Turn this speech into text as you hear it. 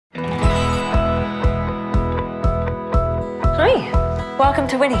Welcome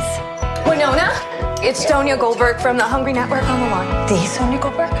to Winnie's. Winona, it's Sonia Goldberg from the Hungry Network on the line. The Sonia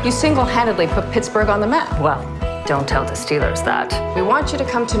Goldberg? You single-handedly put Pittsburgh on the map. Well, don't tell the Steelers that. We want you to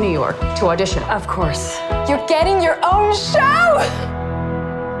come to New York to audition. Of course. You're getting your own show!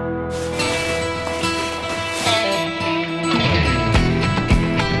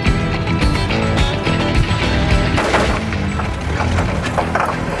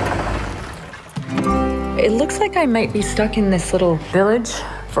 It looks like I might be stuck in this little village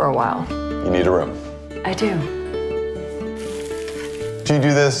for a while. You need a room. I do. Do you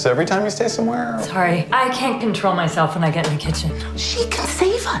do this every time you stay somewhere? Sorry, I can't control myself when I get in the kitchen. She can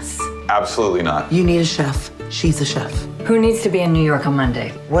save us. Absolutely not. You need a chef. She's a chef. Who needs to be in New York on Monday?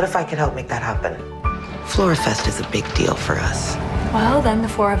 What if I could help make that happen? Florifest is a big deal for us. Well, then the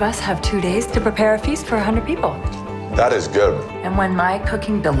four of us have 2 days to prepare a feast for 100 people. That is good. And when my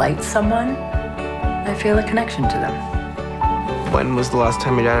cooking delights someone, I feel a connection to them. When was the last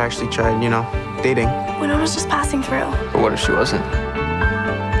time your dad actually tried, dating? Winona's just passing through. But what if she wasn't?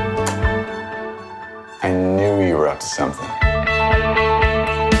 I knew you were up to something.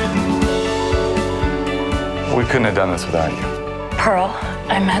 We couldn't have done this without you. Pearl,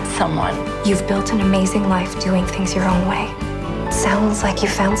 I met someone. You've built an amazing life doing things your own way. Sounds like you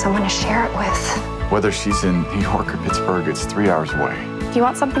found someone to share it with. Whether she's in New York or Pittsburgh, it's 3 hours away. If you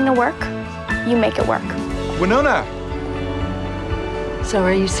want something to work, you make it work. Winona! So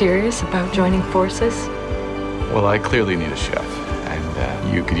are you serious about joining forces? Well, I clearly need a chef,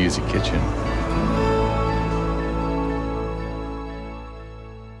 and you could use a kitchen.